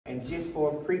And just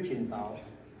for a preaching thought,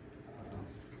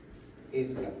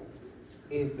 is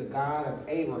the God of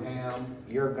Abraham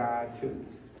your God too?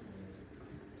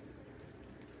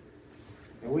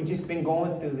 And we've just been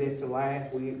going through this the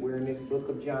last week. We're in this book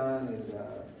of John,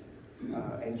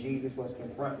 and Jesus was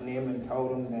confronting them and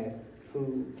told them that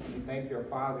who you think your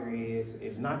father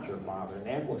is not your father. And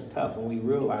that was tough when we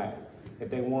realized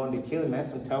that they wanted to kill him. That's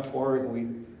some tough words.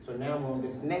 So now we're on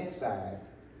this next side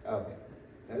of it.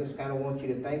 I just kind of want you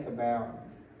to think about,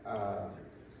 how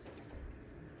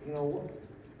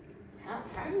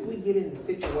do we get in the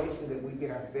situation that we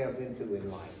get ourselves into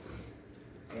in life?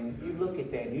 And if you look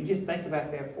at that, you just think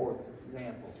about that for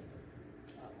example.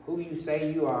 Who you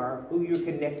say you are, who you're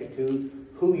connected to,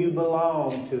 who you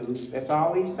belong to. That's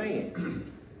all he's saying.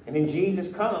 And then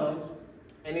Jesus comes,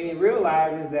 and then he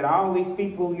realizes that all these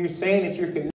people you're saying that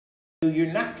you're connected to,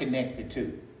 you're not connected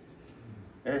to.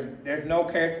 There's no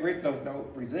characteristic, no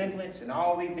resemblance, and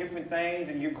all these different things,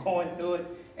 and you're going through it,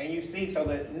 and you see. So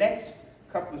the next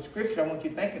couple of scriptures, I want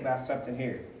you to think about something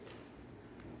here.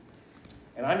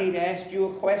 And I need to ask you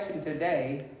a question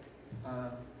today.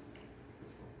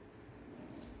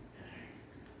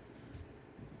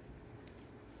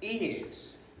 Is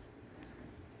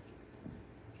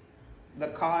the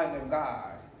calling of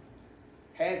God,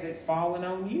 has it fallen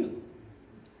on you?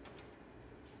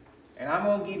 And I'm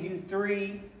going to give you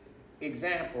 3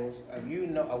 examples of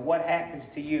what happens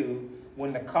to you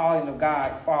when the calling of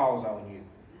God falls on you.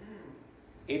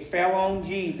 It fell on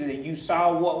Jesus, and you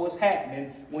saw what was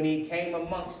happening when he came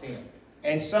amongst them.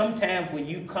 And sometimes when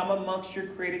you come amongst your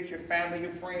critics, your family,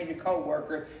 your friend, your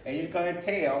co-worker, and you're going to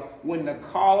tell when the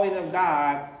calling of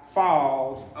God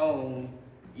falls on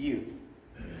you.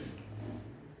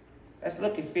 Let's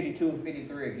look at 52 and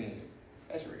 53 again.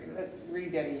 Let's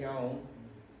read that in your own.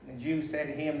 The Jews said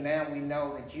to him, now we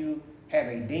know that you have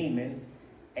a demon.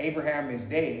 Abraham is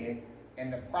dead,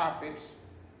 and the prophets.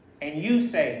 And you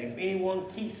say, if anyone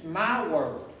keeps my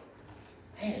word,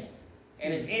 and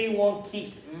if anyone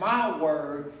keeps my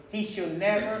word, he shall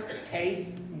never taste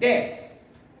death.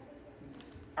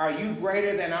 Are you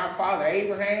greater than our father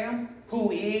Abraham,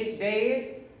 who is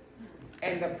dead?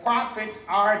 And the prophets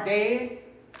are dead?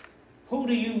 Who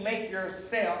do you make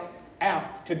yourself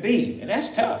out to be? And that's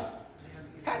tough.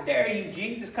 How dare you,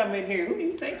 Jesus, come in here? Who do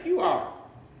you think you are?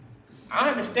 I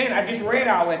understand. I just read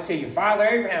all that to you. Father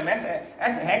Abraham, that's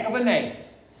a heck of a name.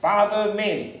 Father of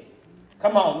many.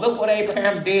 Come on, look what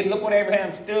Abraham did. Look what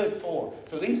Abraham stood for.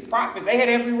 So these prophets, they had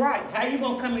every right. How you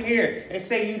going to come in here and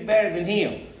say you better than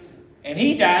him? And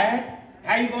he died.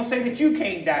 How you going to say that you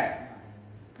can't die?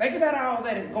 Think about all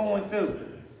that is going through.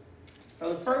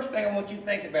 So the first thing I want you to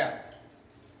think about.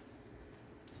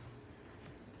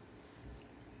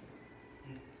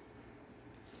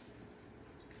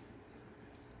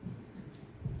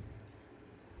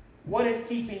 What is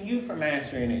keeping you from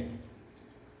answering it?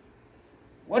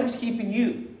 What is keeping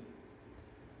you?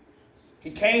 He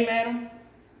came at him.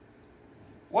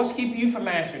 What's keeping you from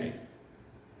answering it?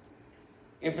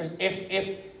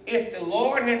 If the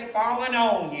Lord has fallen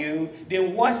on you,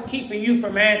 then what's keeping you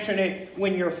from answering it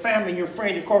when your family, your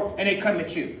friends, your court, and they come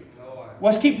at you?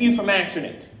 What's keeping you from answering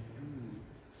it?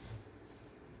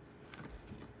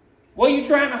 What are you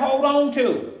trying to hold on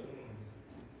to?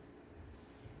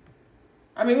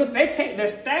 I mean, look, they came, the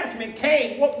establishment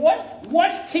came.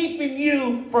 What's keeping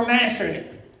you from answering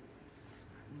it?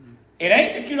 It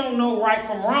ain't that you don't know right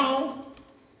from wrong.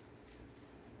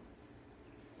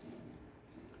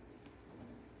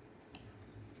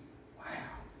 Wow.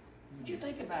 What you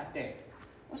think about that?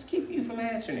 What's keeping you from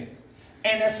answering it?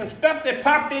 And there's some stuff that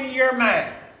popped into your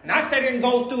mind. Not say I didn't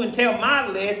go through and tell my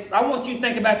list. I want you to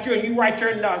think about you and you write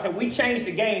your notes. So we changed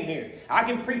the game here. I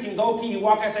can preach and go to you,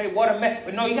 walk and say, what a mess.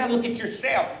 But no, you got to look at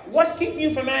yourself. What's keeping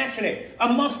you from answering it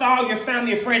amongst all your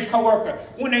family, your friends, co-workers,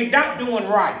 when they not doing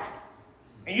right?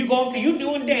 And you go to you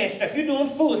doing dance stuff, you doing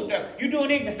foolish stuff, you doing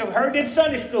ignorant stuff, heard in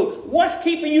Sunday school. What's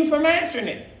keeping you from answering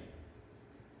it?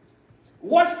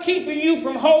 What's keeping you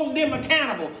from holding them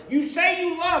accountable? You say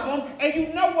you love them and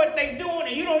you know what they're doing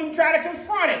and you don't even try to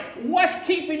confront it. What's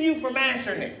keeping you from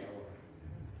answering it?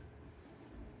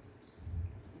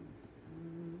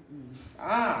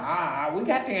 We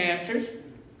got the answers.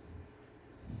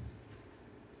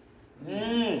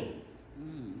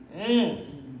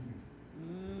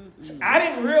 So I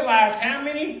didn't realize how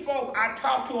many folk I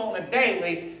talk to on a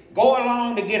daily go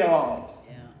along to get along.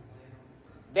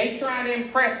 They try to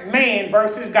impress man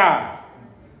versus God.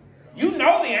 You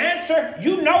know the answer.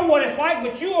 You know what it's like,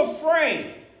 but you're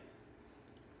afraid.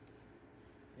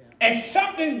 And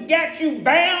something got you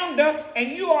bound up,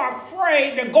 and you are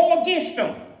afraid to go against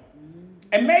them.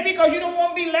 And maybe because you don't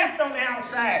want to be left on the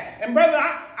outside. And brother,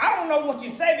 I don't know what you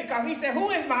say, because he said, who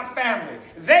is my family?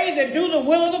 They that do the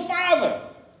will of the Father.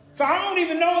 So I don't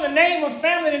even know the name of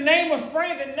family, the name of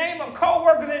friends, the name of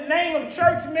co-workers, the name of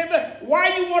church member.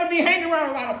 Why you want to be hanging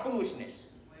around a lot of foolishness?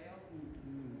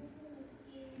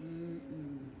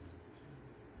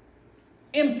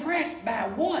 Impressed by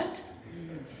what?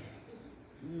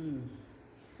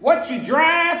 What you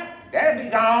drive, that'll be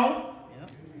gone.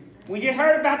 Yep. We just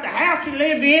heard about the house you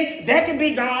live in, that can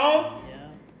be gone.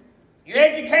 Yeah. Your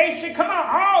education, come on,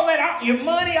 all that, your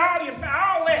money, all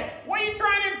that. What are you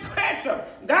trying to impress them?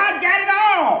 God got it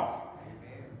all.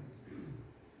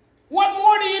 What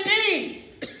more do you need?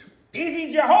 Is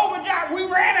he Jehovah Jireh? We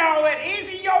read all that. Is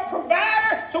he your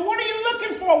provider? So what are you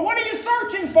looking for? What are you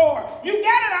searching for? You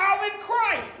got it all in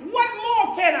Christ. What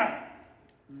more can I?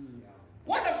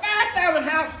 What the 5,000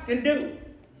 house can do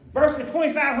versus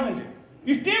 2,500?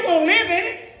 You still gonna live in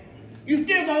it. You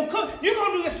still gonna cook. You're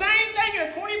gonna do the same thing in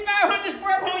a 2,500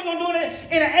 square foot home. You're gonna do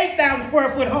it in an 8,000 square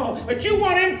foot home. But you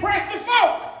want to impress the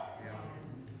folk.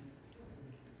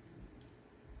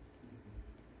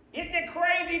 Isn't it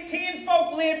crazy? 10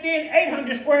 folk lived in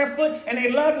 800 square foot and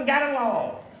they loved and got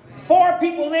along. 4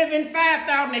 people live in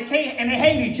 5,000 and they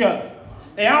hate each other.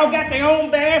 They all got their own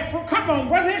bathroom. Come on,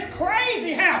 brother, it's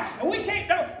crazy how. And we can't,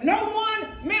 no one,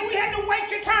 man, we had to wait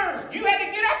your turn. You had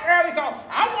to get up early because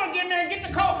I want to get in there and get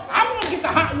the cold. I want to get the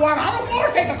hot water. I don't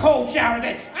want to take a cold shower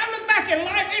today. I look back at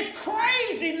life, it's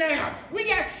crazy now. We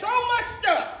got so much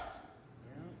stuff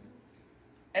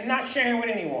and not sharing with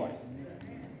anyone.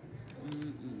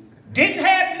 Didn't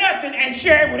have nothing and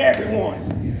shared with everyone.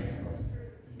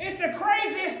 It's the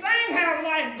craziest thing how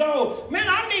life goes. Man,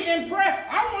 I need to impress.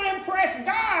 I want to impress God.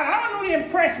 I don't need to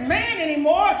impress man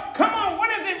anymore. Come on, what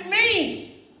does it mean?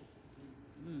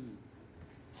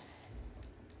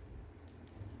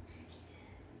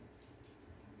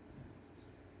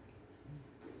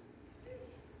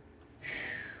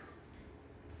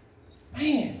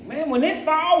 Man, when it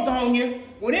falls on you,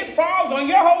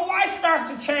 your whole life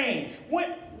starts to change.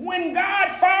 When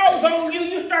God falls on you,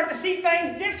 you start to see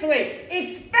things differently.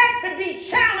 Expect to be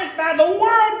challenged by the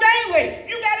world daily.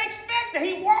 You got to expect that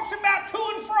he walks about to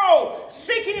and fro,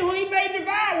 seeking who he may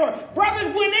devour.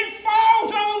 Brothers, when it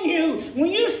falls on you, when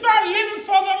you start living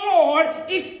for the Lord,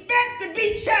 expect to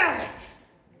be challenged.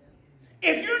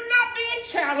 If you're not being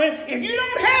challenged, if you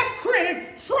don't have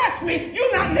critics, trust me,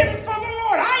 you're not living for the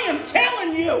Lord. I am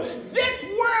telling you, this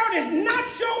world is not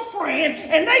your friend,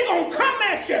 and they're going to come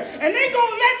at you, and they're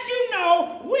going to let you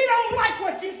know we don't like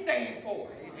what you stand for.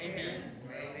 Amen.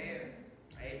 Amen.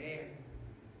 Amen.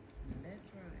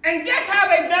 And guess how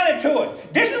they've done it to us?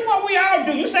 This is what we all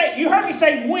do. You heard me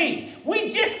say we.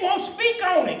 We just won't speak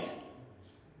on it.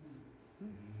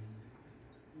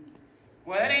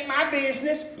 Well, it ain't my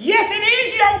business. Yes, it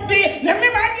is your business. Now,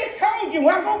 remember, I just told you,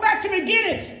 when I go back to the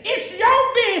beginning, it's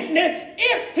your business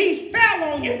if he's fell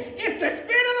on you. If the Spirit of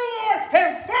the Lord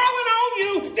has fallen on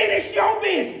you, then it's your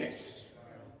business.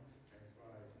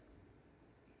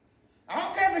 I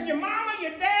don't care if it's your mama,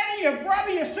 your daddy, your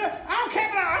brother, your son. I don't care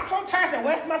if I'm so tired of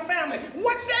that's my family.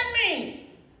 What's that mean?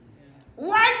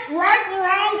 Right's right and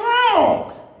wrong's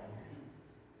wrong.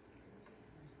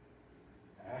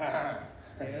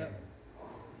 Yeah.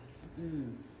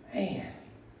 Man,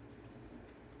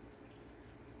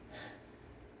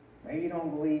 maybe you don't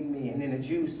believe me. And then the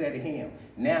Jews said to him,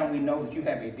 now we know that you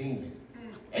have a demon.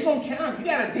 They're going to challenge you.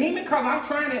 You got a demon? Because I'm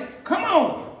trying to, come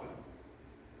on.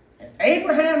 And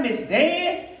Abraham is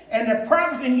dead, and the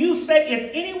prophets, and you say, if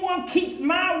anyone keeps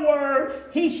my word,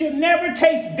 he should never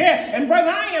taste death. And brother,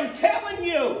 I am telling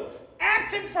you,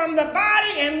 absent from the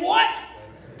body and what?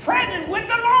 Present with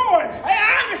the Lord. Hey,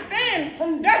 I understand.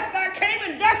 From dust I came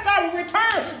and dust I will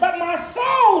return. But my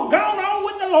soul gone on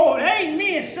with the Lord.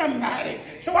 Amen, somebody.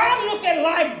 So I look at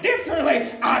life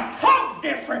differently. I talk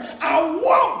different. I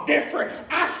walk different.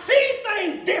 I see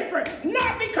things different.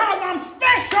 Not because I'm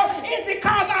special. It's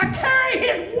because I carry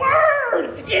his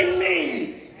word in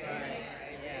me.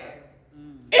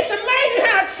 It's amazing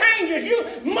how it changes you.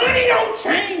 Money don't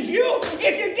change you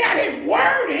if you got his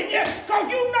word in you. Because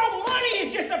you know money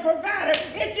is just a provider.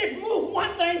 It just moves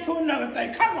one thing to another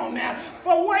thing. Come on now.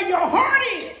 For where your heart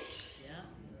is.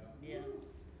 Yeah.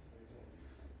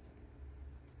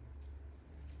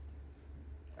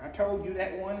 I told you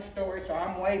that one story, so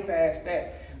I'm way past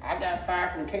that. I got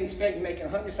fired from K-State making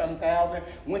 100-something thousand,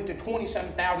 went to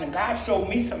 20-something thousand, and God showed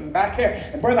me something back here.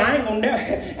 And brother, I ain't gonna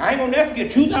never forget.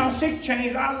 2006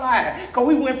 changed our lives, because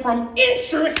we went from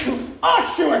insurance to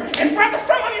assurance. And brother,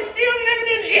 some of you still living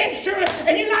in insurance,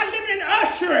 and you're not living in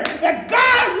assurance that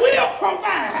God will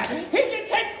provide. He can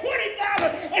take 20,000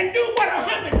 and do what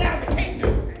 100,000 can't do.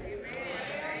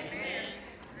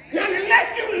 Now,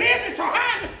 unless you live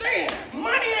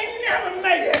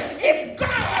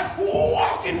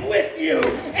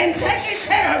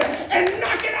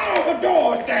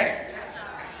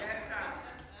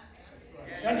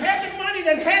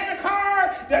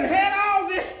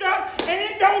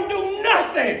and it don't do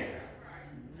nothing.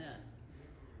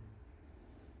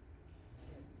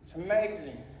 It's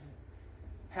amazing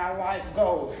how life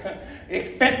goes.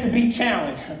 Expect to be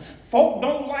challenged. Folk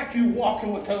don't like you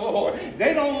walking with the Lord.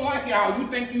 They don't like you. Oh, you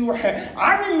think you were.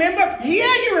 I remember.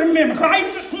 Yeah, you remember. Because I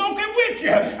used to smoke it with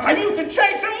you. I used to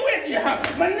chase them with you.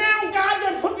 But now God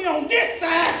done put me on this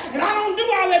side, and I don't do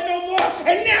all that no more.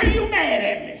 And now you mad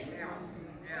at me.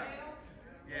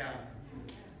 Yeah.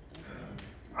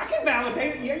 I can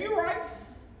validate it. Yeah, you're right.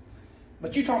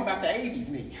 But you're talking about the 80s,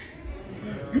 me.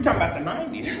 You're talking about the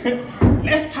 90s.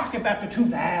 Let's talk about the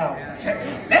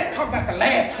 2000s. Let's talk about the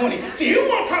last 20. See, you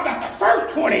want to talk about the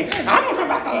first 20. I'm going to talk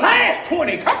about the last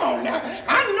 20. Come on now.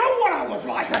 I know what I was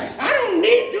like. I don't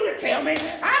need you to tell me.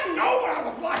 I know what I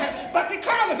was like. But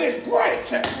because of His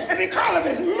grace and because of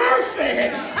His mercy,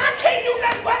 I can't do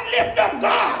nothing but lift up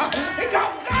God.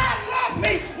 Because God loved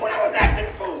me when I was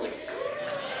acting foolish.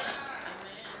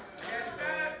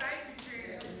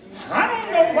 I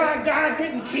don't know why God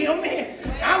didn't kill me.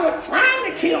 I was trying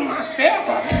to kill myself.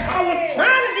 I was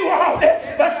trying to do all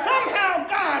that. But somehow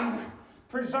God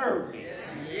preserved me.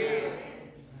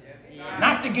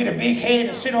 Not to get a big head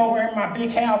and sit over in my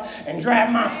big house and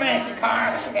drive my fancy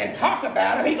car and talk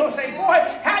about him. He's going to say, boy,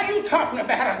 how you talking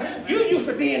about him? You used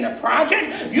to be in the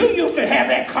project. You used to have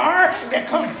that car that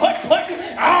come put-putting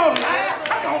all life.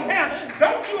 Come on now.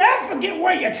 Don't you ever forget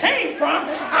where you came from.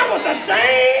 I was the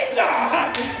same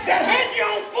God that had you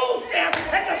on food stamps.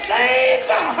 That's the same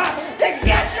God that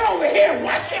got you over here.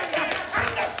 Watch out now.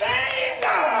 I'm the same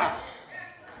God.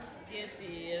 Yes,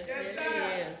 He is. Yes,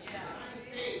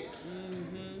 He is.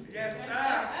 Yes,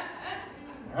 sir.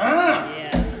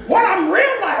 What I'm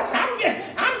realizing,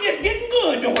 I'm just getting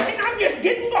good, Dwayne. I'm just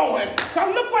getting going.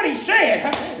 So look what he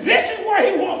said. This is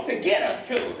where he wants to get us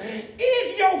to.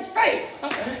 Is your faith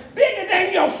bigger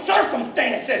than your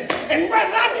circumstances? And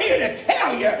brother, I'm here to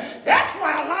tell you, that's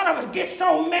why a lot of us get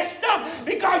so messed up,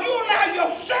 because you allow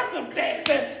your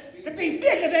circumstances to be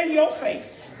bigger than your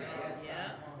faith.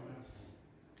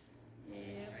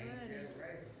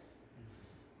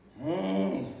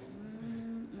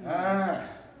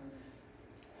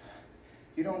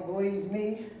 You don't believe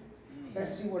me?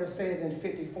 Let's see what it says in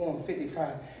 54 and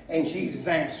 55. And Jesus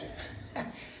answered.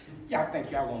 Y'all think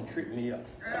y'all gonna trip me up?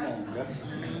 Come on, brothers.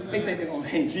 They think they're gonna,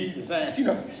 and Jesus answered. You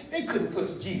know, they couldn't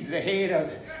put Jesus ahead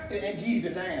of it. And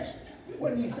Jesus answered.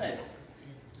 What did he say?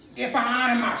 If I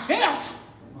honor myself,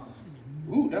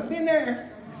 ooh, done been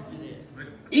there.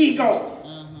 Ego.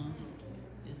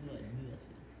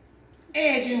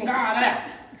 Edging God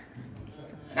out.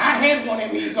 And I had one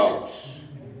of them egos.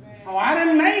 Oh, I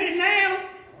done made it now.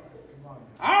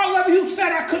 All of you who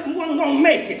said I wasn't going to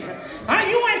make it.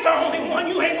 You ain't the only one.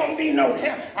 You ain't going to be no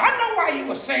help. I know why you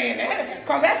were saying that,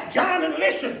 because that's John and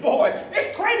Alicia's boy.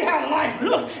 It's crazy how life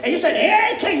looks. And you said,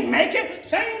 yeah, he can't make it.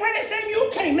 Same way they say you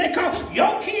can't make it.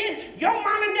 Your kid, your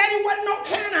mom and daddy wasn't no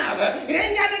kind of her. It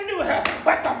ain't got to do with her.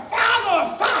 But the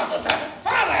father of fathers,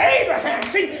 Father Abraham,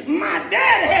 see, my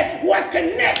daddy was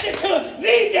connected to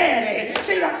the daddy.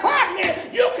 See, the problem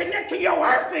is you connect to your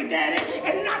earthly daddy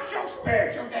and not your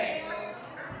spiritual daddy.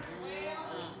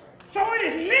 So it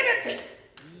is limited.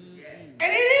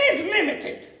 And it is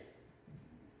limited.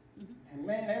 And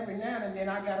man, every now and then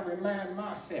I got to remind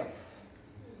myself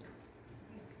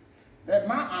that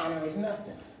my honor is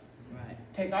nothing. Right.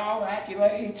 Take all the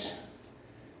accolades,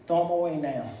 throw them away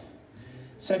now.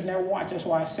 Sitting there watching, that's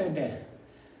why I said that.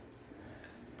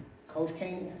 Coach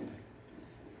King,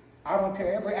 I don't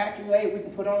care every accolade we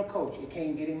can put on a coach, you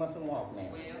can't get him up and walk now.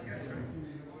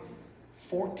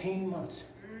 14 months.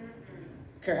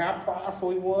 Care how powerful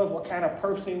he was, what kind of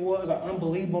person he was, an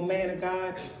unbelievable man of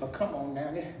God. But come on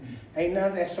now, ain't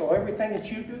none of that. So everything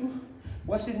that you do,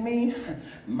 what's it mean?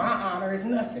 My honor is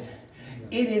nothing.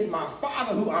 It is my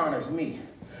Father who honors me,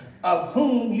 of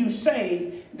whom you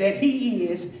say that he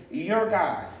is your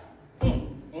God.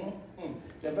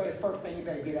 The very first thing you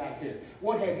better get out of here.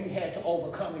 What have you had to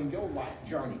overcome in your life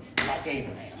journey like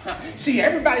Abraham? See,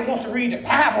 everybody wants to read the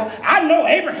Bible. I know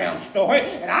Abraham's story,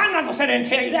 and I'm not going to sit there and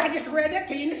tell you that. I just read that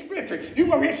to you in the scripture. You're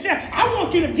going to read yourself. I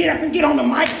want you to get up and get on the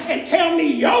mic and tell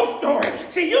me your story.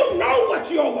 See, you know what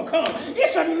you overcome.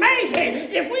 It's amazing.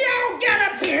 If we all got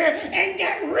up here and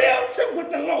got real true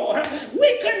with the Lord,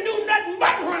 we couldn't do nothing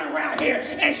but run around here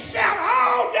and shout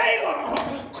all day long,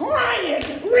 crying,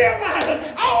 realizing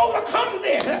I overcome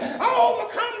this. I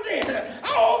overcome this.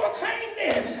 I overcame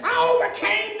this. I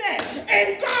overcame that.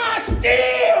 And God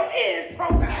still is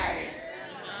providing.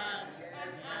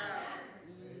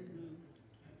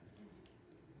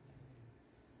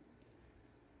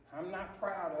 I'm not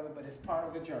proud of it, but it's part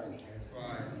of the journey. That's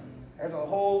right. There's a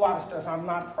whole lot of stuff I'm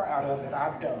not proud of that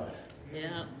I've done.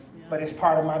 Yeah. But it's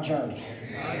part of my journey.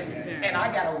 And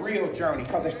I got a real journey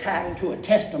because it's tied into a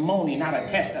testimony, not a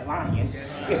testimony.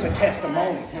 It's a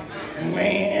testimony.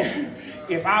 Man,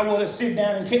 if I were to sit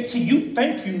down and tell, see, you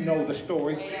think you know the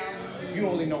story. You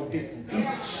only know bits and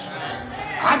pieces.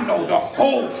 I know the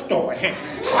whole story.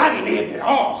 I lived it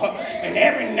all. And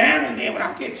every now and then when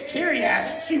I get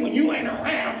teary-eyed, see, when you ain't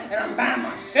around and I'm by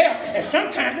myself, and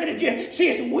sometimes it'll just, see,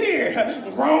 it's weird.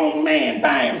 A grown man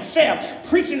by himself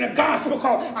preaching the gospel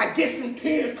because I get some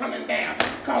tears coming down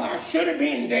because I should have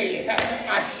been dead.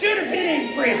 I should have been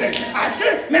in prison.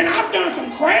 Man, I've done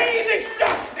some crazy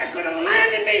stuff that could have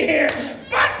landed me here.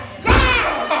 But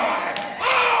God,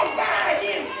 all by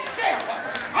himself.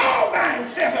 All by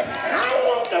himself. And I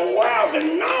want the world to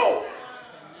know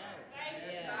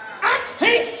I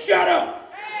can't shut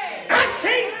up. I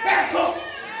can't back up.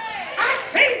 I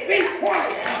can't be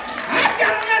quiet. I've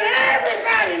got to let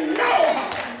everybody know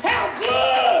how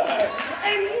good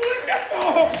and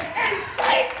wonderful and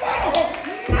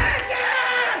faithful my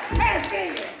God has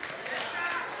been.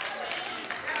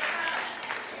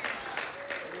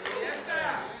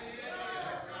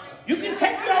 You can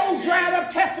take your old dried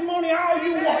up testimony all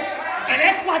you want and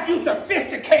act like you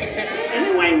sophisticated and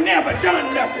you ain't never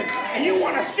done nothing and you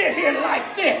want to sit here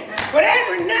like this. But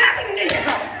every now and then,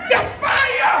 the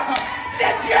fire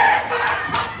that Jeremiah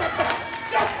talked about,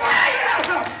 the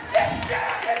fire that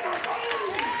shut in my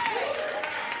bones.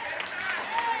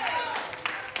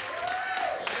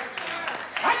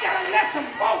 I got to let some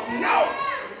folks know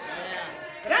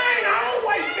that I ain't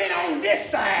always been on this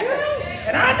side.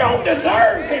 And I don't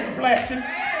deserve his blessings.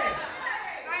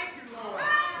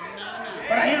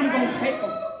 But I am going to take them.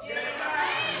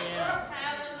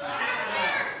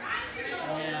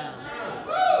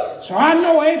 So I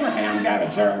know Abraham got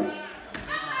a journey.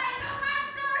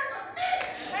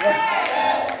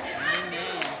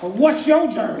 But what's your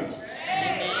journey?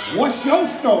 What's your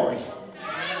story?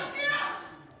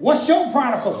 What's your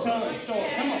prodigal son story?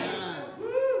 Come on.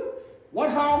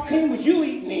 What hog pen was you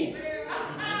eating in?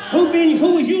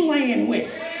 Who was you laying with?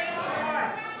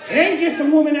 It ain't just the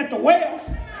woman at the well.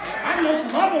 I know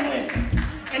some other women.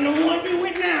 And the one you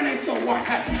with now ain't your wife.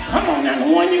 Come on now,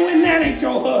 the one you with now ain't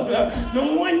your husband. The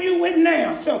one you with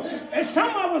now. So, and some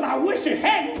of us, I wish it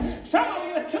hadn't. Some of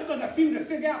us, it took us a few to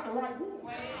figure out the right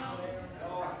one.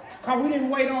 Because we didn't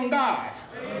wait on God.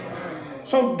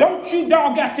 So don't you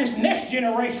dog got this next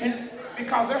generation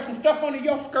because there's some stuff under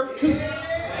your skirt too.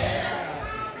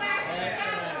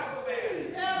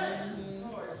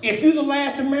 If you're the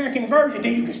last American virgin,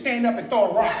 then you can stand up and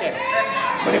throw a rock at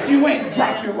it. But if you ain't,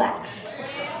 drop your rocks.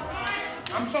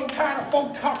 I'm so tired of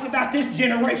folk talking about this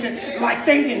generation like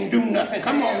they didn't do nothing.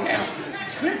 Come on now.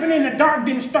 Slipping in the dark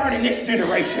didn't start in this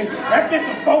generation. There's been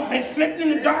some folk that slipped in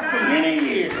the dark for many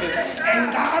years.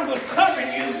 And God was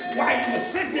covering you while you were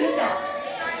slipping in the dark.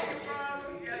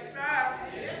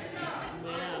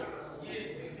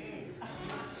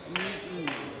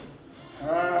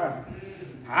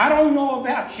 I don't know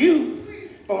about you,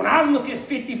 but when I look at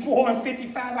 54 and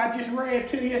 55 I just read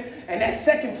to you, and that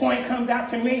second point comes out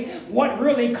to me, what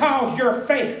really caused your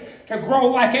faith to grow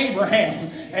like Abraham.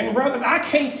 And brother, I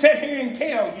can't sit here and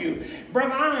tell you.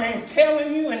 Brother, I am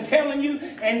telling you and telling you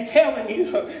and telling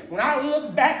you. When I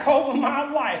look back over my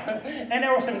life, and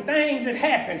there were some things that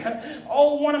happened.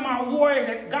 Oh, one of my warriors,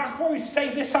 that gospel warriors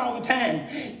say this all the time.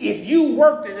 If you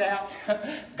worked it out,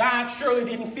 God surely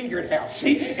didn't figure it out.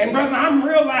 See? And brother, I'm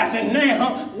realizing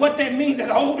now what that means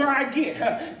the older I get.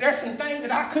 There's some things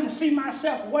that I couldn't see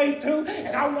myself wade through,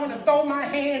 and I want to throw my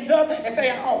hands up and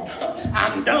say, oh,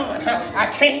 I'm done. I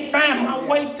can't find my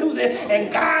way through this.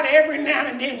 And God every now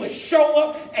and then would show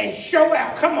up and show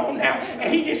out. Come on now.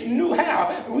 And he just knew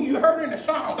how. You heard in the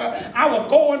song, I was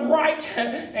going right,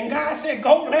 and God said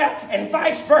go left, and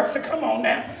vice versa. Come on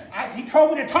now. He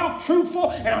told me to talk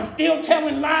truthful, and I'm still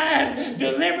telling lies.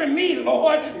 Deliver me,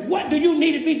 Lord. What do you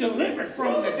need to be delivered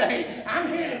from today? I'm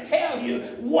here to tell you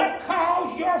what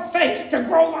caused your faith to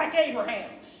grow like Abraham's.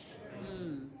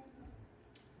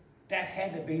 That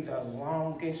had to be the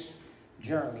longest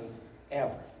journey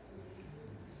ever.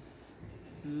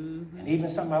 And even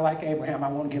somebody like Abraham, I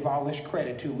want to give all this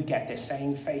credit to. We got that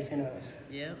same faith in us.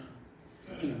 Yeah.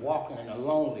 He's walking in a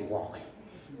lonely walk.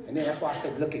 And then that's why I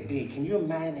said, look at D. Can you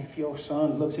imagine if your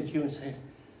son looks at you and says,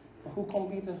 well, who's going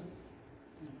to be the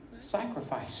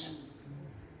sacrifice?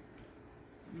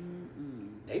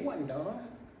 They wasn't done.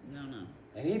 No.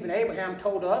 And even Abraham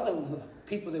told the other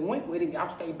people that went with him,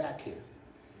 y'all stay back here.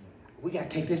 We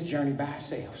got to take this journey by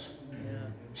ourselves. Yeah.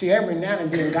 See, every now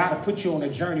and then, God will put you on a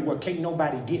journey where can't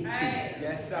nobody get to you.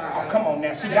 Yes, sir. Oh, come on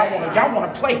now. See, y'all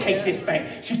want to placate this thing.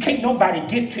 See, can't nobody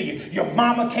get to you. Your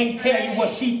mama can't tell you what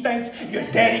she thinks. Your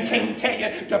daddy can't tell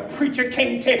you. The preacher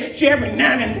can't tell you. See, every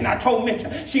now and then, I told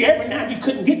Mitchell, see, every now and then you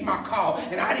couldn't get my call,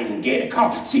 and I didn't get a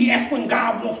call. See, that's when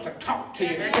God wants to talk to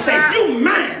you and say, you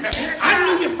mine. I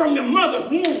knew you from your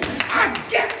mother's womb. I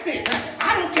get this.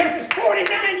 I don't care if it's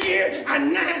 49 years or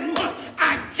 9 months.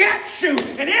 I got you.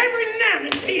 And every now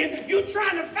and then, you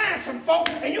trying to find some folks,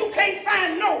 and you can't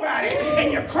find nobody.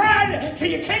 And you're crying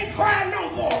till you can't cry no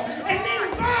more. And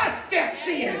then God steps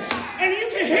in, and you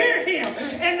can hear him.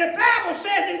 And the Bible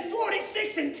says in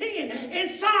 46:10 in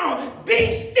Psalm,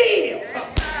 be still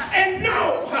and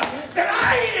know that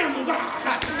I am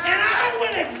God. And I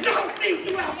will exalt thee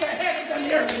throughout the heavens and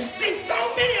the earth. See,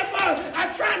 so many of us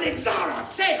are trying to exalt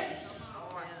ourselves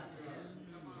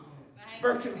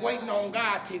versus waiting on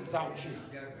God to exalt you.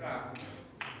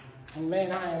 And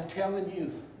man, I am telling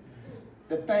you,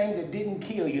 the thing that didn't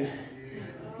kill you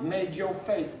made your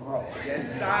faith grow.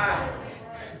 Yes, sir.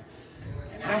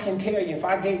 And I can tell you, if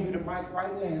I gave you the mic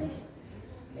right now,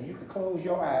 and you could close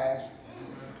your eyes,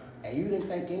 and you didn't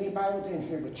think anybody was in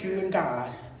here but you and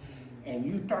God, and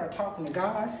you started talking to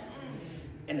God,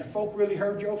 and the folk really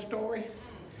heard your story,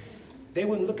 they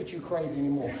wouldn't look at you crazy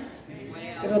anymore.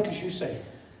 They look at you and say,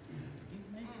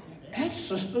 that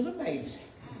sister's amazing.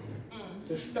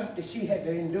 The stuff that she had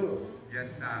to endure.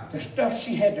 Yes, sir. The stuff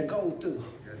she had to go through.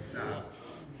 Yes, sir.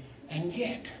 And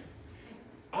yet,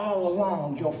 all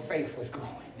along, your faith was growing.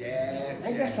 Yes.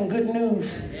 Ain't that some good news?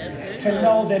 To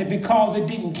know that because it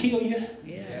didn't kill you,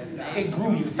 Yes, sir. it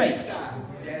grew your faith.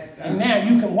 Yes, sir. And now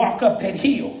you can walk up that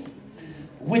hill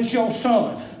with your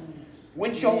son,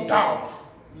 with your daughter,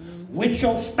 with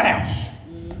your spouse,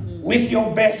 with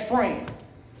your best friend.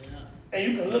 And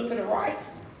you can look to the right,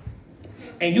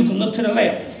 and you can look to the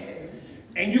left,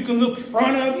 and you can look in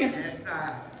front of you, Yes,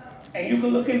 sir. and you can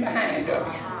look in behind of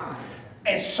you.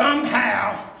 And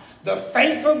somehow, the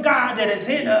faith of God that is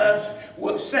in us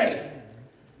will say,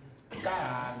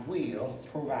 God will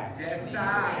provide. Yes, sir.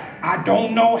 I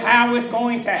don't know how it's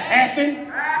going to happen,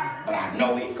 but I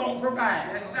know he's going to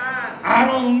provide. Yes, sir. I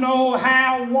don't know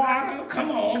how water,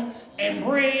 come on, and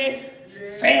bread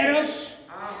fed us.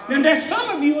 Now, there's some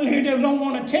of you in here that don't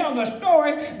want to tell the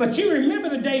story, but you remember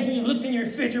the days when you looked in your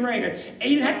refrigerator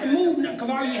and you didn't have to move nothing because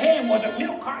all you had was a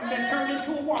milk carton that turned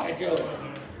into a water jug.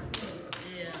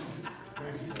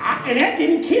 And that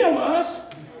didn't kill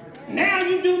us. Now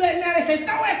you do that, now they say,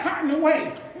 throw that carton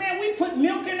away. Man, we put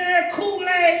milk in there,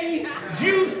 Kool-Aid,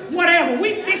 juice, whatever.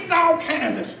 We mixed all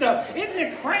kinds of stuff. Isn't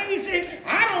it crazy?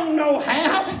 I don't know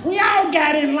how. We all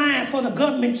got in line for the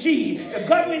government cheese. The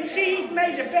government cheese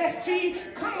made the best cheese.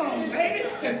 Come on, baby.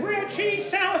 The grilled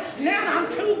cheese salad. Now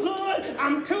I'm too good.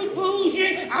 I'm too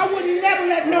bougie. I would never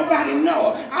let nobody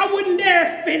know. I wouldn't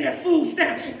dare spend the food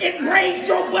stamp. It raised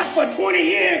your butt for 20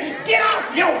 years. Get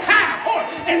off your high horse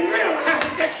and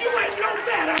realize that you ain't no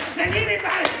better than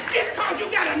anybody just because you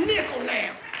got a nickel now.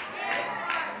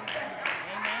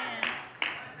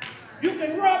 You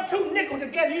can rub 2 nickels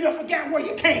together, you don't forget where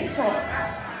you came from.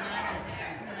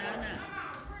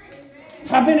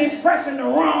 I've been impressing the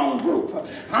wrong group.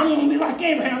 I'm going to be like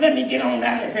Abraham. Let me get on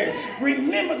out of here.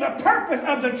 Remember, the purpose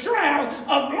of the trial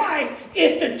of life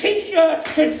is to teach you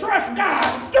to trust God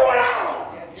through it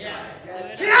all.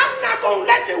 See, I'm not going to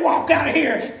let you walk out of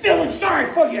here feeling sorry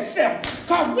for yourself,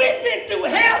 because we've been through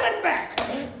hell and back.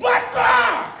 But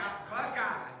God,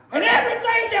 and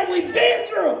everything that we've been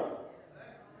through,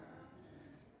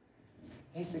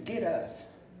 is to get us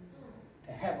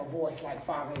to have a voice like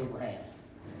Father Abraham.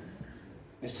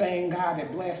 The same God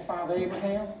that blessed Father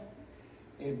Abraham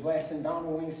is blessing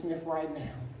Donald Wayne Smith right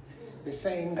now. The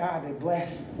same God that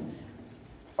blessed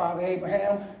Father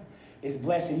Abraham is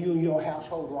blessing you and your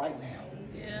household right now.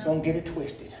 Yeah. Don't get it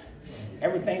twisted.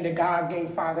 Everything that God gave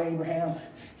Father Abraham,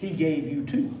 he gave you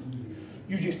too.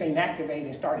 You just ain't activated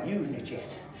and started using it yet.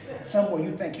 Somewhere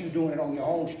you think you're doing it on your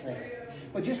own strength.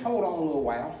 But just hold on a little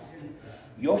while.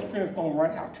 Your strength's gonna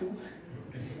run out too.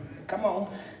 Come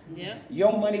on. Yeah.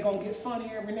 Your money gonna get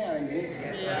funny every now and then.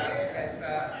 Yes, sir. Yes,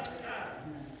 sir.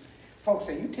 Folks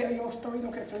say, you tell your story, you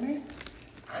don't catch your name.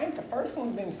 I ain't the first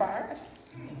one been fired.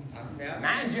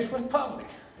 Mine just was public.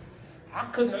 I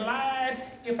couldn't have lied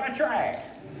if I tried.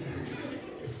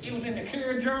 It was in the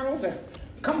Courier Journal,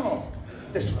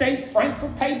 the State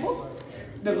Frankfurt paper,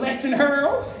 the Lesson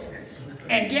Herald,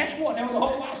 and guess what? There was a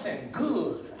whole lot. I said,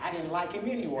 good. I didn't like him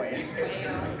anyway.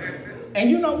 And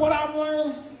you know what I've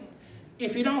learned?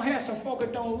 If you don't have some folk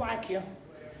that don't like you,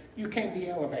 you can't be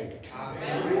elevated. I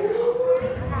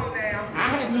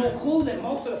had no clue that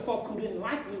most of the folk who didn't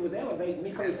like me was elevating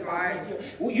me because he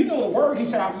said, well, you know the word, he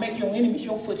said, I'll make your enemies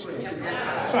your footstool.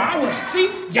 So I was, see,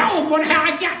 y'all was wondering how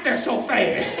I got there so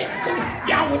fast.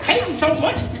 Y'all was hating so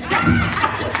much.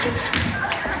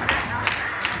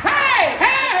 Hey!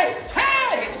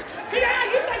 See how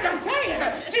you think I'm playing?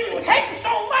 See, you was hating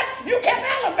so much, you kept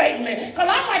elevating me. Because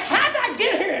I'm like, how did I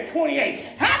get here at 28?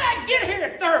 How did I get here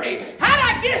at 30? How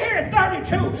did I get here at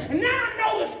 32? And now I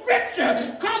know the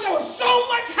scripture because there was so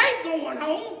much hate going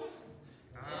on.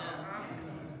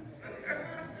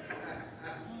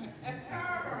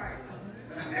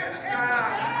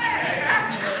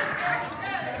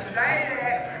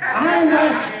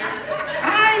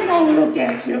 I ain't gonna look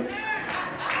at you.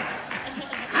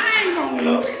 I ain't gonna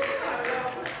look.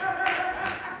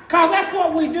 Because that's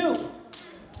what we do.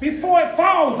 Before it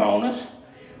falls on us,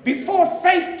 before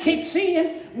faith kicks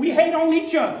in, we hate on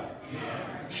each other.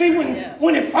 See,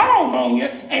 when it falls on you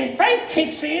and faith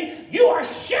kicks in, you are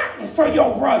shouting for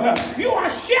your brother. You are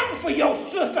shouting for your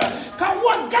sister. Because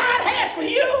what God has for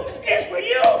you is for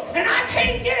you, and I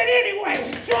can't get it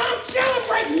anyway. So I'm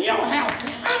celebrating your house.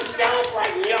 I'm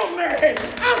celebrating your marriage.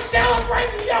 I'm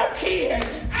celebrating your kids.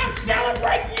 I'm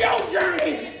celebrating your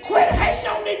journey. Quit hating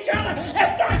on each other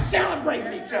and start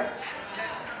celebrating each other.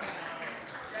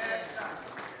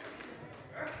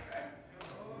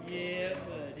 Yeah,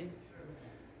 buddy.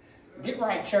 Get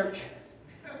right, church,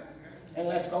 and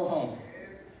let's go home.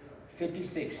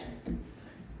 56.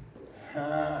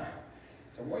 So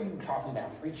what are you talking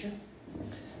about, preacher?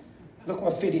 Look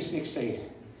what 56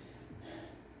 said.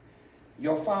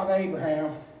 Your father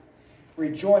Abraham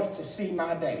rejoiced to see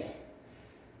my day,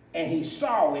 and he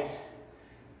saw it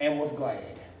and was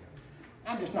glad.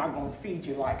 I'm just not going to feed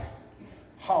you like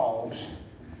hogs.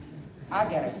 I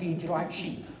got to feed you like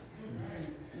sheep.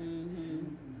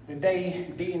 The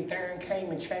day Dee and Theron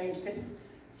came and changed it,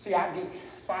 see, I get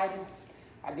excited.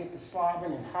 I get to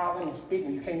slobbering and hollering and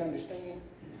speaking. You can't understand,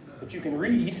 but you can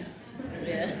read.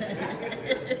 Yeah.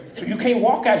 So you can't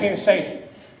walk out here and say,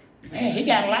 man, he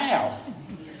got loud.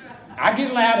 I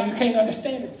get loud and you can't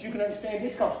understand it, but you can understand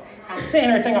this because I'm saying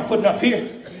everything I'm putting up here.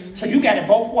 So you got it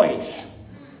both ways.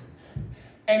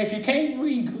 And if you can't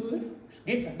read good,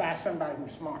 get by somebody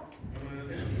who's smart.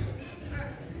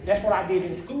 That's what I did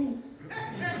in school.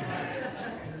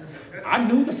 I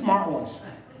knew the smart ones.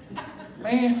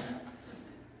 Man,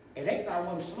 it ain't that I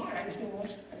wasn't smart, I just didn't want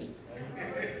to study.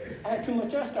 I had too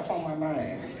much other stuff on my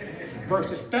mind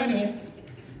versus studying,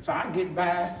 so I get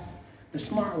by the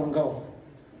smart one go.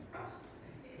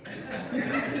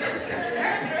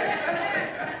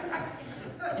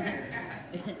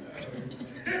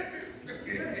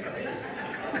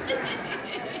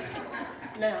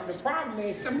 Now, the problem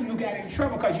is some of you got in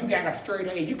trouble because you got a straight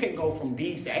A. You can't go from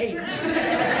D's to A's.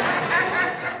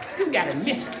 You got to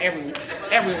miss every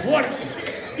one.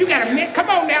 You got to miss. Come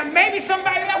on now. Maybe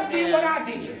somebody else did what I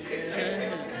did.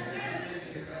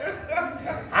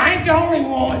 I ain't the only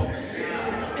one.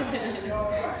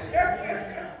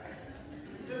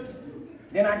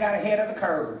 Then I got ahead of the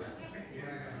curve.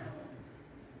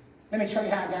 Let me show you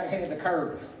how I got ahead of the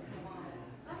curve.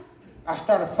 I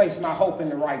started placing my hope in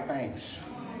the right things.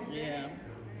 Yeah.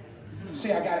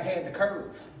 See, I got ahead of the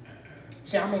curve.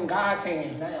 See, I'm in God's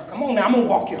hands now. Come on now, I'm going to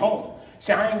walk you home.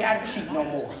 See, I ain't got to cheat no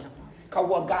more. Because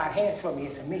what God has for me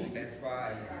is for me. That's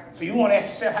right. So you want to ask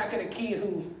yourself, how could a kid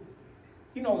who,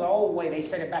 you know the old way they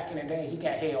said it back in the day, he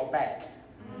got held back.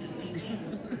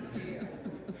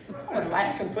 I was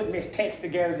laughing, putting this text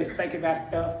together, just thinking about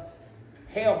stuff.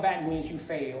 Held back means you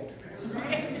failed.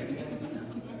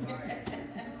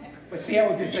 But see,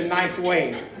 that was just a nice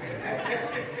way.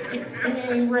 He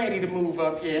ain't ready to move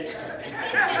up yet.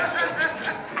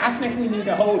 I think we need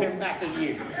to hold him back a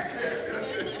year.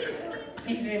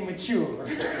 He's immature.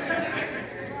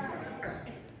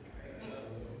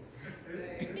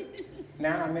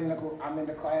 Now I'm in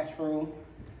the classroom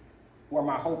where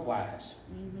my hope lies.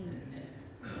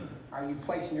 Are you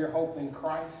placing your hope in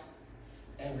Christ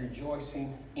and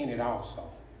rejoicing in it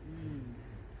also?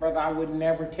 Brother, I would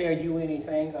never tell you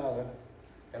anything other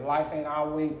than life ain't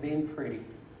always been pretty.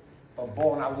 But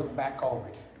boy, when I look back over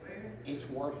it, it's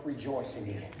worth rejoicing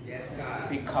in. Yes, sir.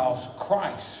 Because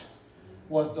Christ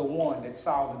was the one that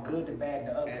saw the good, the bad, and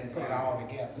the ugly and put it all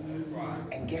together. That's right.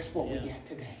 And guess what we got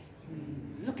today?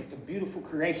 Look at the beautiful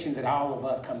creations that all of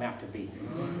us come out to be.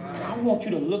 And I want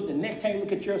you to look, the next time you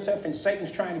look at yourself and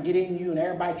Satan's trying to get in you and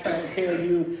everybody trying to tell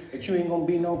you that you ain't going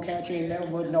to be no count, you ain't never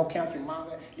would no count your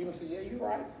mama, you're going to say, yeah, you're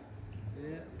right.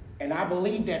 Yeah. And I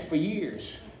believed that for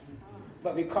years.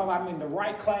 But because I'm in the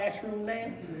right classroom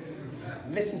now,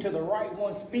 Listen to the right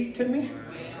one speak to me.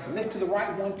 Listen to the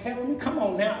right one telling me. Come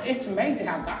on now. It's amazing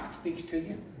how God speaks to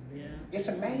you. Yeah. It's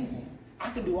amazing. I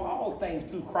can do all things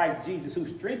through Christ Jesus who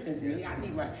strengthens me. I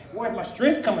need where's my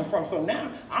strength coming from? So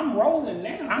now I'm rolling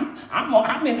now.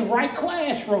 I'm in the right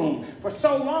classroom. For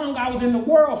so long I was in the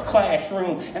world's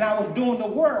classroom and I was doing the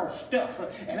world stuff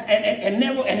and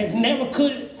it never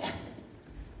could.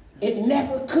 It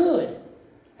never could.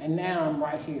 And now I'm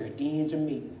right here at the ends of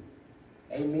meeting.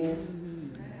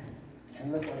 Amen.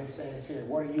 And look what it says here.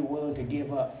 What are you willing to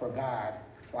give up for God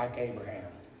like Abraham?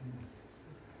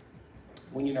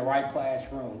 When you're in the right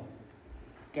classroom,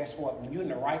 guess what? When you're in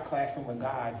the right classroom with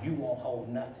God, you won't hold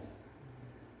nothing.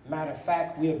 Matter of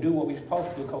fact, we'll do what we're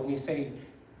supposed to do because we say,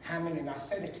 how many, and I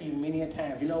said this to you many a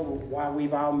times, you know why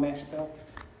we've all messed up?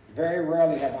 Very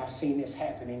rarely have I seen this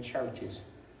happen in churches.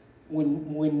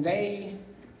 When they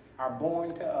are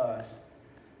born to us,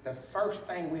 the first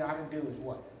thing we ought to do is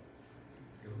what?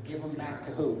 Give them back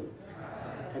to who?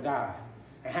 To God.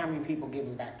 And how many people give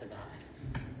them back to God?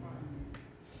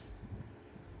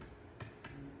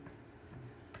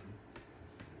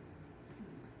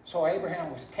 So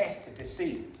Abraham was tested to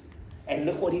see. And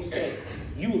look what he said.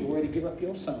 You was ready to give up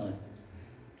your son.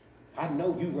 I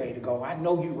know you ready to go. I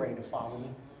know you ready to follow me.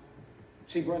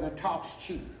 See, brother, talk's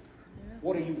cheap.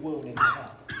 What are you willing to give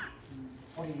up?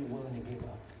 What are you willing to give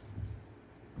up?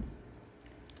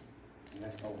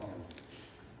 Let's go home.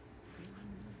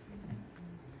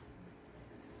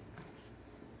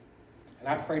 And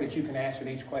I pray that you can answer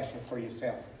these questions for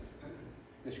yourself.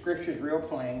 The scripture is real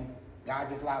plain. God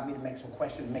just allowed me to make some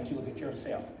questions and make you look at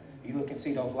yourself. You look and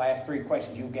see those last 3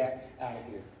 questions you got out of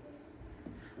here.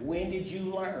 When did you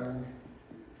learn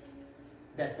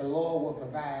that the Lord will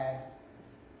provide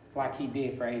like he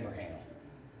did for Abraham?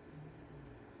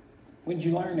 When did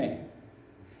you learn that?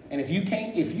 And if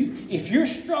you're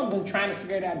struggling trying to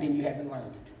figure it out, then you haven't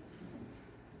learned it.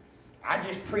 I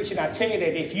just preach and I tell you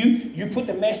that if you put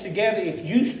the mess together, if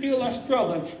you still are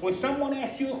struggling, when someone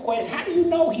asks you a question, how do you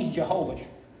know he's Jehovah?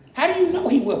 How do you know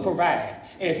he will provide?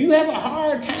 And if you have a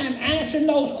hard time answering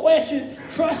those questions,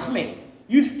 trust me,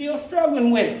 you're still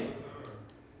struggling with it.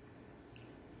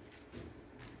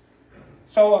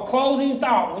 So a closing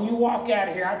thought, when you walk out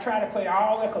of here, I try to put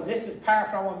all that, because this is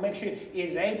powerful. I want to make sure,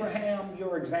 is Abraham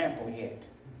your example yet?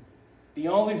 The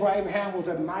only way Abraham was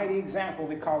a mighty example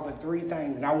because of 3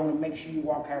 things. And I want to make sure you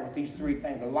walk out with these 3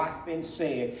 things. A lot's been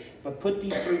said, but put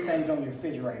these 3 things on your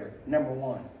refrigerator. Number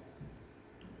 1.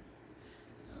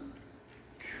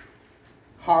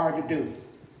 Hard to do.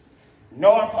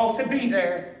 No, I'm supposed to be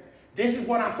there. This is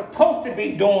what I'm supposed to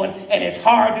be doing, and it's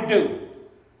hard to do.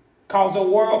 Because the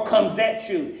world comes at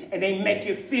you, and they make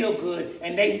you feel good,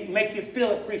 and they make you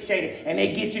feel appreciated, and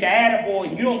they get you the attaboy,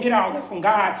 and you don't get all that from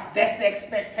God. That's the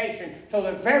expectation. So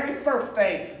the very first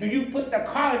thing, do you put the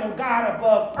calling of God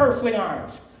above earthly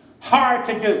honors? Hard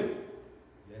to do.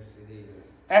 Yes, it is.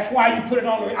 That's why you put it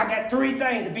on. I got 3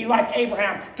 things to be like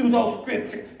Abraham through those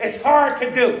scriptures. It's hard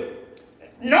to do.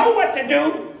 Know what to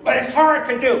do, but it's hard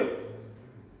to do.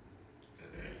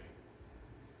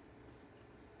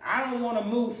 I don't want to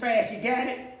move fast. You got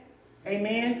it?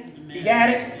 Amen? Amen. You got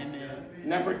it? Amen.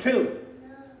 Number 2.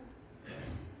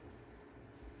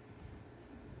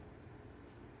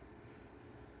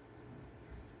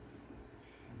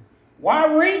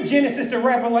 Why read Genesis to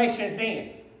Revelations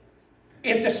then?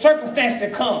 If the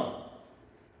circumstances come.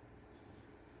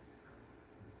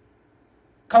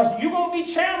 Because you're going to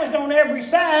be challenged on every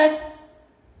side.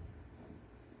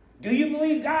 Do you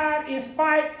believe God in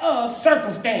spite of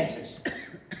circumstances?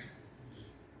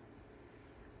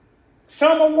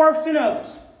 Some are worse than others.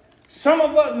 Some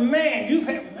of us,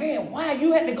 why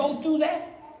you had to go through that?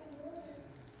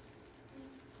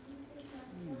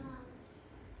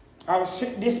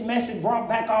 This message brought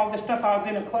back all this stuff. I was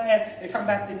in a class. They talking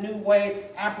about the new way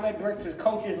athletic directors,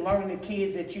 coaches learning the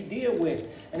kids that you deal with.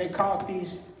 And they call it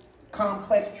these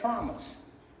complex traumas.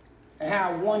 And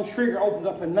how one trigger opens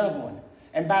up another one.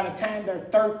 And by the time they're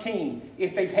 13,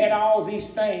 if they've had all these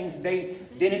things, then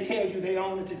it tells you they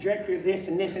own the trajectory of this,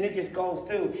 and it just goes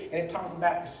through. And it's talking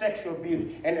about the sexual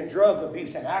abuse and the drug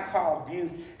abuse and alcohol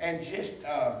abuse, and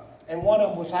and one of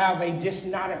them was how they just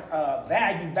not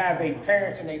valued by their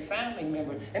parents and their family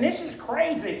members. And this is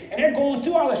crazy. And they're going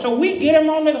through all this. So we get them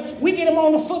on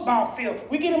the football field.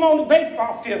 We get them on the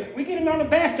baseball field. We get them on the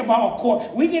basketball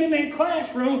court. We get them in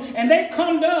classroom, and they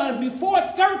come to us before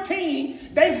 13.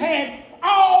 They've had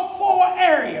all 4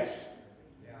 areas.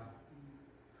 Yeah.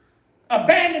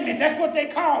 Abandonment, that's what they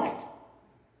called it.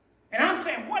 And I'm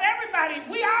saying,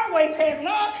 we all always had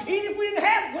love. Even if we didn't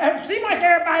have, it seemed like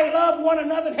everybody loved one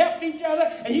another and helped each other.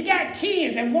 And you got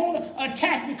kids that won't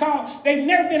attach because they've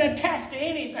never been attached to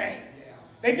anything.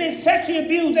 They've been sexually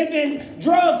abused. They've been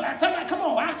drugs. I'm like, come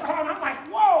on, alcohol. And I'm like,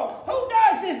 whoa, who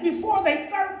does this before they're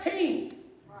 13?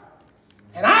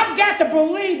 And I've got to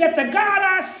believe that the God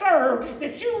I serve,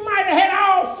 that you might have had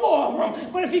all four of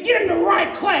them, but if you get in the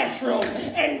right classroom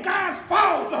and God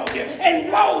falls on you and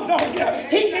blows on you,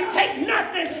 he can take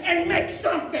nothing and make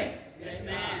something.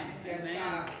 Amen.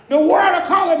 Amen. The world will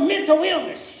call it mental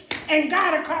illness, and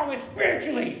God will call it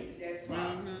spiritually.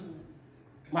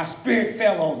 My spirit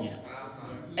fell on you,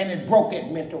 and it broke that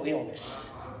mental illness.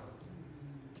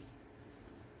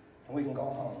 And we can go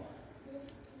home.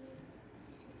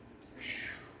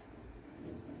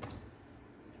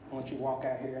 I want you to walk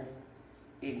out here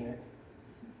ignorant.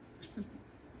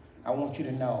 I want you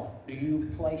to know, do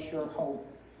you place your hope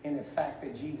in the fact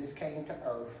that Jesus came to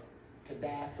earth to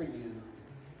die for you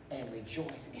and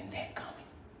rejoice in that coming?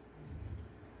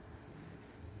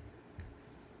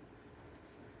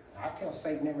 I tell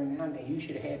Satan every now and then, you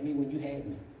should have had me when you had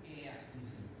me.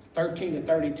 13 to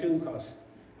 32, because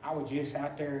I was just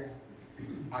out there.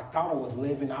 I thought I was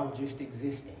living, I was just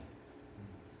existing.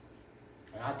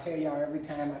 And I tell y'all, every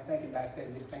time I think about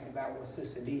that, just think about what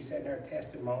Sister D said, her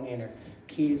testimony and her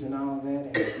kids and all that.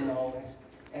 And you know,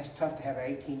 it's tough to have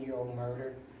an 18-year-old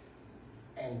murdered.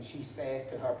 And she says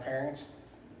to her parents,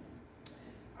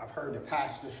 I've heard the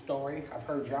pastor's story, I've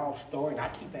heard y'all's story, and I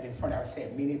keep that in front of her. I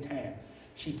said many times,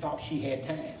 she thought she had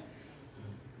time.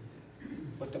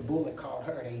 But the bullet caught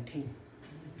her at 18.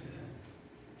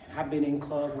 I've been in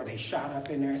clubs where they shot up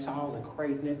in there. It's all the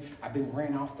craziness. I've been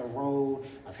ran off the road.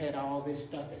 I've had all this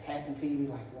stuff that happened to you.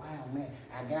 Like, wow, man,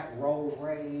 I got road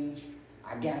rage.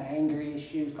 I got anger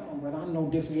issues. Come on, brother, I'm no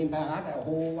different than anybody. I got a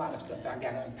whole lot of stuff that I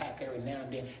got to unpack every now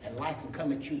and then, and life can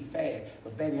come at you fast.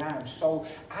 But baby, I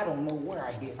don't know where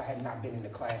I'd be if I had not been in the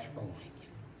classroom.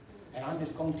 And I'm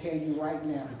just going to tell you right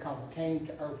now, because he came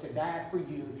to earth to die for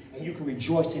you, and you can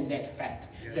rejoice in that fact,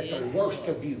 that the worst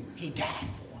of you, he died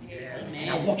for. Yes. And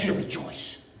I want you to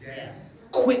rejoice. Yes.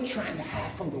 Quit trying to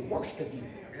hide from the worst of you.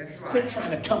 That's right. Quit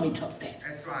trying to tummy tuck that.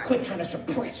 That's right. Quit trying to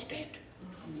suppress that.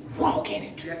 Walk in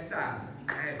it. Yes, sir.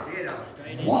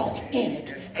 Walk in it,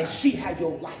 yes, and see how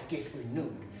your life gets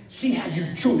renewed. See how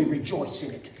you truly rejoice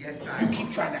in it. Yes, sir. You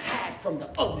keep trying to hide from the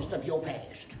ugliness of your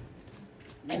past.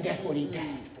 And that's what he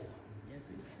died for.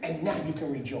 And now you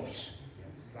can rejoice.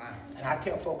 Yes, sir. And I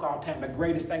tell folk all the time, the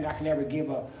greatest thing I can ever give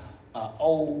a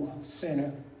old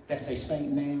sinner that's a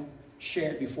saint now,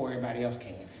 share it before everybody else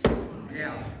can.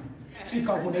 Yeah. See,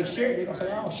 because when they share it, they're going to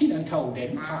say, oh, she done told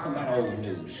that. We're talking about old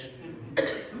news.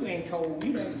 You ain't told,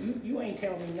 you ain't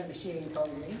telling me nothing she ain't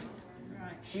told me.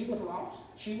 Right. She was lost.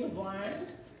 She was blind.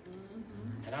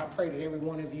 Mm-hmm. And I pray that every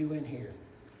one of you in here,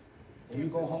 when you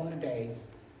go home today,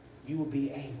 you will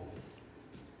be able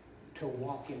to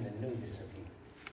walk in the newness of you.